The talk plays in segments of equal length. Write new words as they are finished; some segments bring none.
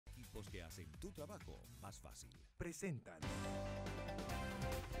consejos que hacen tu trabajo más fácil. Presentan.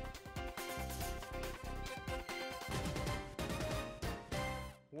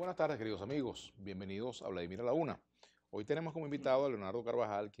 Buenas tardes, queridos amigos. Bienvenidos a Vladimir a la Una. Hoy tenemos como invitado a Leonardo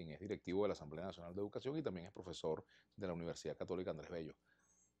Carvajal, quien es directivo de la Asamblea Nacional de Educación y también es profesor de la Universidad Católica Andrés Bello.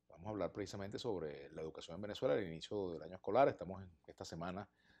 Vamos a hablar precisamente sobre la educación en Venezuela, el inicio del año escolar. Estamos en esta semana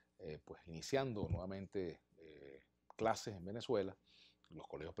pues iniciando nuevamente clases en Venezuela. Los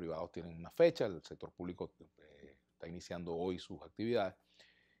colegios privados tienen una fecha, el sector público está iniciando hoy sus actividades.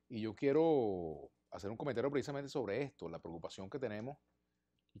 Y yo quiero hacer un comentario precisamente sobre esto, la preocupación que tenemos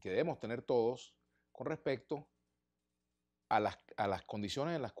y que debemos tener todos con respecto a las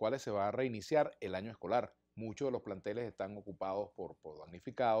condiciones en las cuales se va a reiniciar el año escolar. Muchos de los planteles están ocupados por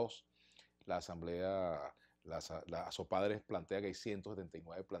damnificados. La Asamblea, la Asopadres plantea que hay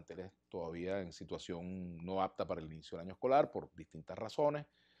 179 planteles todavía en situación no apta para el inicio del año escolar por distintas razones.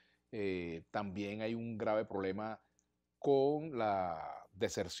 También hay un grave problema con la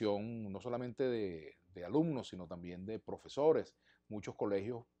deserción no solamente de alumnos, sino también de profesores. Muchos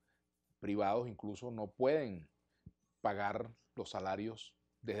colegios privados incluso no pueden pagar los salarios.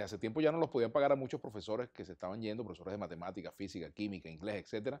 Desde hace tiempo ya no los podían pagar a muchos profesores que se estaban yendo, profesores de matemática, física, química,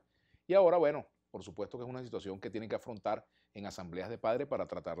 inglés, etc. Y ahora, bueno, por supuesto que es una situación que tienen que afrontar en asambleas de padres para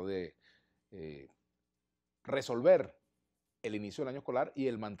tratar de resolver el inicio del año escolar y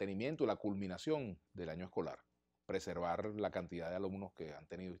el mantenimiento y la culminación del año escolar. Preservar la cantidad de alumnos que han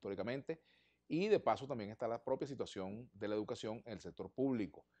tenido históricamente y de paso también está la propia situación de la educación en el sector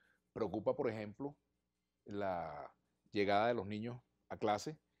público. Preocupa, por ejemplo, la llegada de los niños a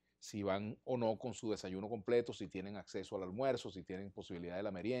clase, si van o no con su desayuno completo, si tienen acceso al almuerzo, si tienen posibilidad de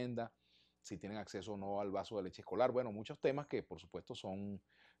la merienda, si tienen acceso o no al vaso de leche escolar. Bueno, muchos temas que por supuesto son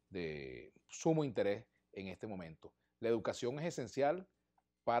de sumo interés en este momento. La educación es esencial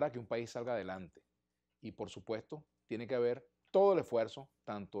para que un país salga adelante y por supuesto tiene que haber todo el esfuerzo,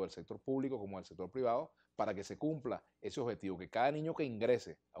 tanto del sector público como del sector privado, para que se cumpla ese objetivo, que cada niño que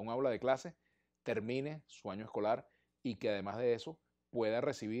ingrese a un aula de clase termine su año escolar y que además de eso pueda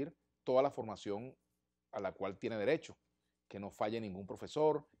recibir toda la formación a la cual tiene derecho, que no falle ningún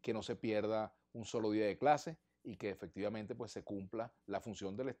profesor, que no se pierda un solo día de clase y que efectivamente pues se cumpla la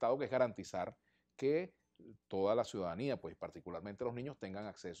función del Estado, que es garantizar que toda la ciudadanía, pues particularmente los niños, tengan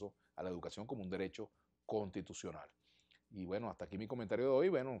acceso a la educación como un derecho constitucional. Y bueno, hasta aquí mi comentario de hoy.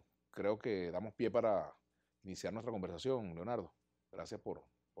 Bueno, creo que damos pie para iniciar nuestra conversación, Leonardo. Gracias por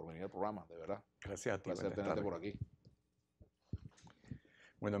venir al programa, de verdad. Gracias a ti. Un placer tenerte por aquí.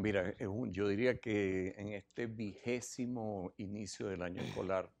 Bueno, mira, yo diría que en este 20º inicio del año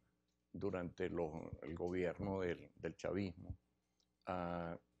escolar, durante el gobierno del chavismo,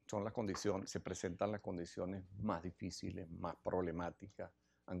 son las condiciones, se presentan las condiciones más difíciles, más problemáticas,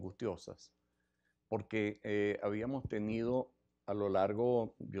 angustiosas, porque habíamos tenido a lo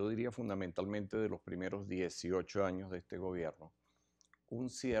largo, yo diría fundamentalmente de los primeros 18 años de este gobierno, un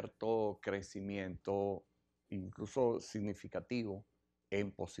cierto crecimiento, incluso significativo,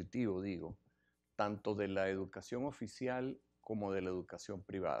 en positivo digo, tanto de la educación oficial como de la educación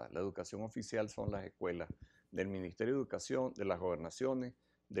privada. La educación oficial son las escuelas del Ministerio de Educación, de las gobernaciones,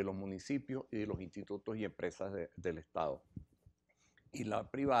 de los municipios y de los institutos y empresas del Estado. Y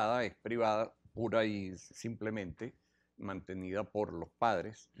la privada es privada pura y simplemente mantenida por los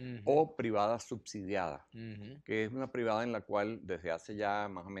padres o privada subsidiada, que es una privada en la cual desde hace ya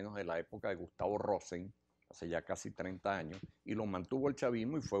más o menos de la época de Gustavo Rosen, hace ya casi 30 años, y lo mantuvo el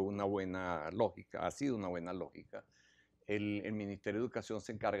chavismo y fue una buena lógica, ha sido una buena lógica. El Ministerio de Educación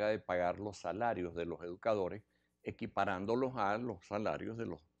se encarga de pagar los salarios de los educadores, equiparándolos a los salarios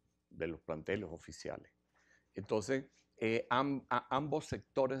de los planteles oficiales. Entonces, ambos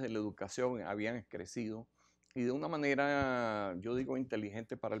sectores de la educación habían crecido y de una manera, yo digo,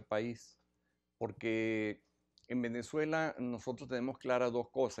 inteligente para el país, porque en Venezuela nosotros tenemos claras dos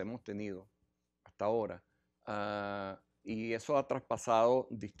cosas, hemos tenido hasta ahora, y eso ha traspasado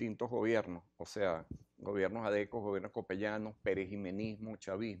distintos gobiernos, o sea, gobiernos adecos, gobiernos copellanos, perejimenismo,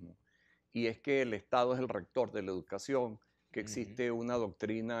 chavismo, y es que el Estado es el rector de la educación, que existe una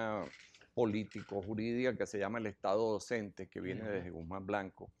doctrina político-jurídica que se llama el Estado docente, que viene desde Guzmán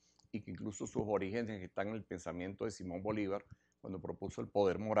Blanco, y que incluso sus orígenes están en el pensamiento de Simón Bolívar, cuando propuso el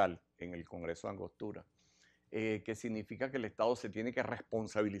poder moral en el Congreso de Angostura, que significa que el Estado se tiene que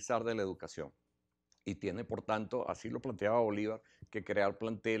responsabilizar de la educación. Y tiene, por tanto, así lo planteaba Bolívar, que crear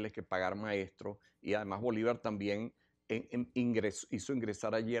planteles, que pagar maestros, y además Bolívar también hizo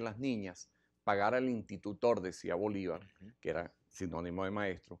ingresar allí a las niñas, pagar al institutor, decía Bolívar, que era sinónimo de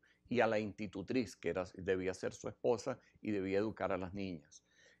maestro, y a la institutriz, que debía ser su esposa y debía educar a las niñas.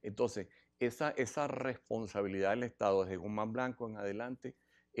 Entonces, esa responsabilidad del Estado desde Guzmán Blanco en adelante,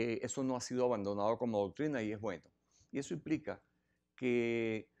 eso no ha sido abandonado como doctrina y es bueno. Y eso implica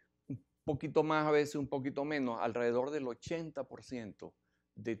que un poquito más, a veces un poquito menos, alrededor del 80%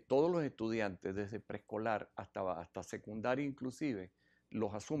 de todos los estudiantes, desde preescolar hasta secundaria inclusive,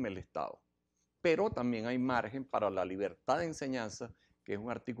 los asume el Estado. Pero también hay margen para la libertad de enseñanza, que es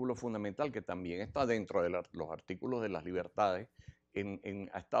un artículo fundamental que también está dentro de los artículos de las libertades,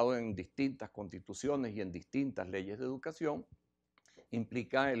 ha estado en distintas constituciones y en distintas leyes de educación,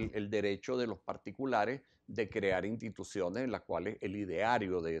 implica el derecho de los particulares de crear instituciones en las cuales el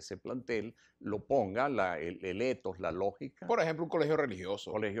ideario de ese plantel lo ponga el etos, la lógica. Por ejemplo, un colegio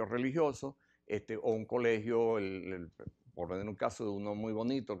religioso. Colegio religioso, o un colegio, por poner un caso de uno muy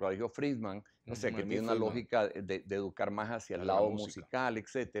bonito, el colegio Friedman, o sea, que tiene una lógica de educar más hacia el lado musical,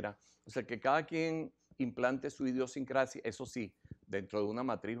 etcétera. O sea, que cada quien implante su idiosincrasia, eso sí, dentro de una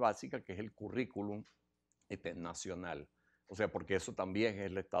matriz básica que es el currículum nacional. O sea, porque eso también es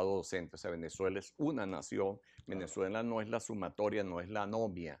el Estado docente. O sea, Venezuela es una nación, Venezuela no es la sumatoria, no es la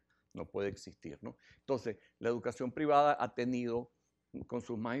anomia, no puede existir, ¿no? Entonces, la educación privada ha tenido, con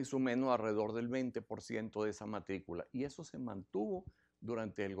sus más y sus menos, alrededor del 20% de esa matrícula. Y eso se mantuvo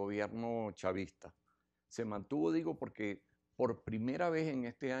durante el gobierno chavista. Se mantuvo, digo, porque por primera vez en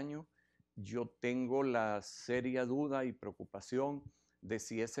este año yo tengo la seria duda y preocupación de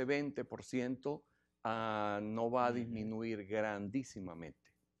si ese 20% no va a disminuir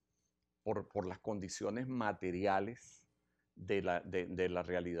grandísimamente por las condiciones materiales de la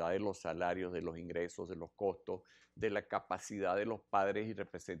realidad de los salarios, de los ingresos, de los costos, de la capacidad de los padres y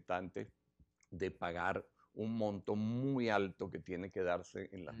representantes de pagar un monto muy alto que tiene que darse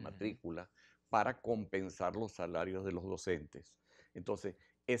en las matrículas para compensar los salarios de los docentes. Entonces,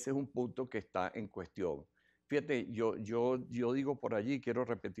 ese es un punto que está en cuestión. Fíjate, yo digo por allí, quiero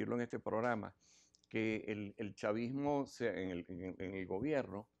repetirlo en este programa, que el chavismo en el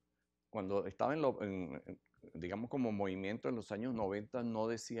gobierno, cuando estaba digamos como movimiento en los años 90, no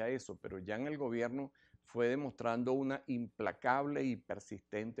decía eso, pero ya en el gobierno fue demostrando una implacable y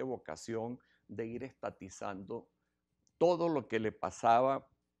persistente vocación de ir estatizando todo lo que le pasaba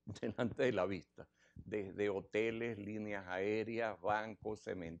delante de la vista, desde hoteles, líneas aéreas, bancos,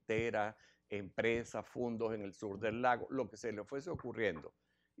 cementeras, empresas, fondos en el sur del lago, lo que se le fuese ocurriendo.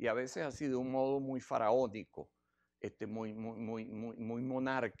 Y a veces así de un modo muy faraónico, muy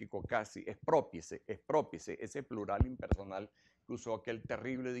monárquico casi, exprópiese, ese plural impersonal que usó aquel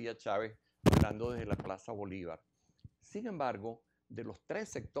terrible día Chávez hablando desde la Plaza Bolívar. Sin embargo, de los tres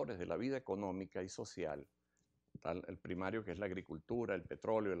sectores de la vida económica y social, el primario que es la agricultura, el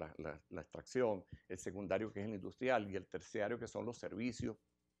petróleo, la extracción, el secundario que es el industrial y el terciario que son los servicios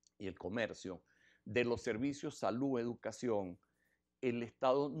y el comercio, de los servicios salud, educación, el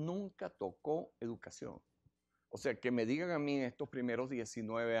Estado nunca tocó educación. O sea, que me digan a mí en estos primeros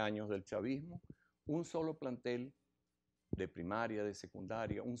 19 años del chavismo, un solo plantel de primaria, de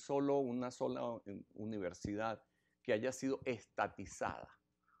secundaria, una sola universidad que haya sido estatizada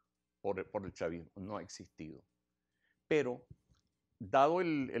por el chavismo, no ha existido. Pero, dado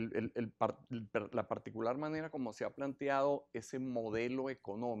la particular manera como se ha planteado ese modelo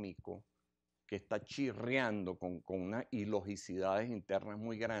económico que está chirriando con unas ilogicidades internas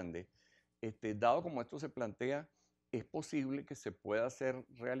muy grandes, dado como esto se plantea, es posible que se pueda hacer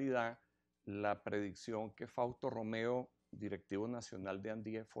realidad la predicción que Fausto Romeo, directivo nacional de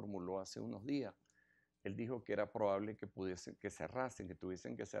Andía, formuló hace unos días. Él dijo que era probable que tuviesen que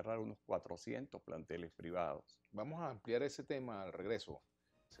cerrar unos 400 planteles privados. Vamos a ampliar ese tema al regreso.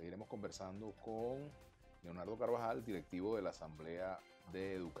 Seguiremos conversando con Leonardo Carvajal, directivo de la Asamblea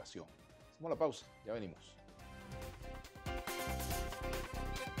de Educación. Hacemos la pausa, ya venimos.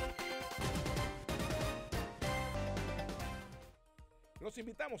 Los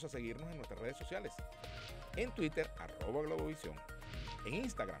invitamos a seguirnos en nuestras redes sociales. En Twitter, @Globovisión. En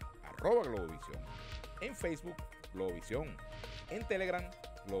Instagram, @Globovisión. En Facebook, Globovisión. En Telegram,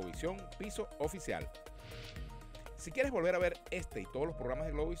 Globovisión Piso Oficial. Si quieres volver a ver este y todos los programas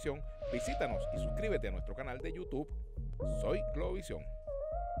de Globovisión, visítanos y suscríbete a nuestro canal de YouTube. Soy Globovisión.